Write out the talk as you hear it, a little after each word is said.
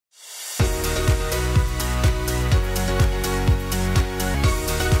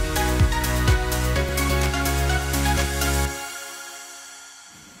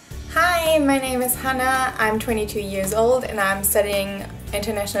my name is Hannah. I'm 22 years old and I'm studying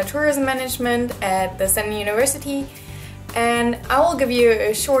International Tourism Management at the Stenden University. And I will give you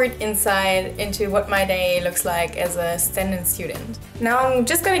a short insight into what my day looks like as a Stenden student. Now I'm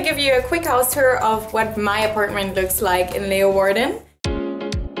just going to give you a quick house tour of what my apartment looks like in Leeuwarden.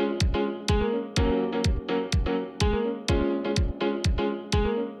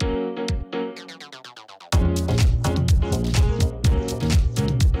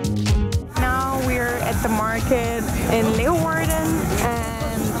 Now we're at the market in Leeuwarden,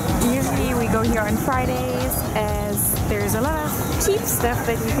 and usually we go here on Fridays as there's a lot of cheap stuff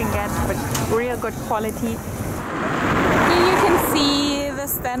that you can get, but real good quality. Here you can see the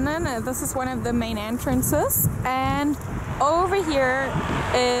Stenden. This is one of the main entrances, and over here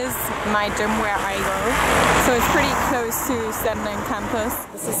is my gym where I go. So it's pretty close to Stenden campus.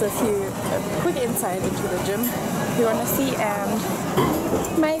 This is a quick insight into the gym you want to see,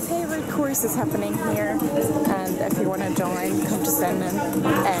 and my favorite course is happening here. And if you want to join, come to Stenden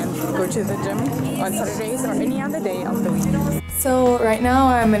and go to the gym on Saturdays or any other day of the week. So right now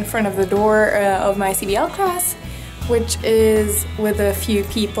I'm in front of the door of my CBL class, which is with a few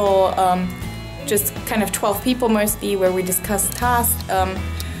people, just kind of 12 people mostly, where we discuss tasks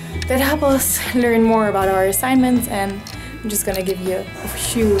that help us learn more about our assignments, and I'm just gonna give you a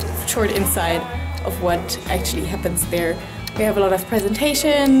short insight of what actually happens there. We have a lot of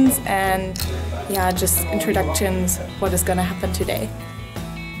presentations and yeah, just introductions, what is gonna happen today.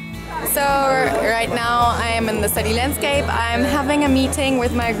 So right now I am in the study landscape. I'm having a meeting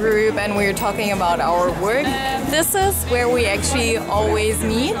with my group and we're talking about our work. This is where we actually always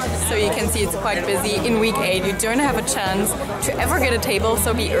meet, so you can see it's quite busy. In week 8 you don't have a chance to ever get a table,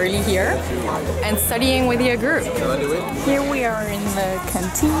 so be early here and studying with your group. Here we are in the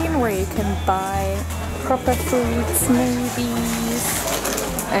canteen where you can buy proper food, smoothies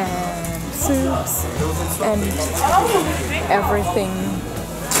and soups and everything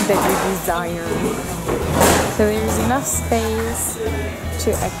that you desire. So there's enough space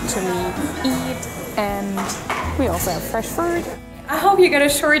to actually eat, and we also have fresh food. I hope you got a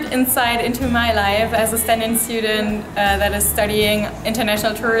short insight into my life as a Stenden student that is studying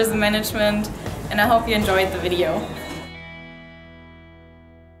International Tourism Management, and I hope you enjoyed the video.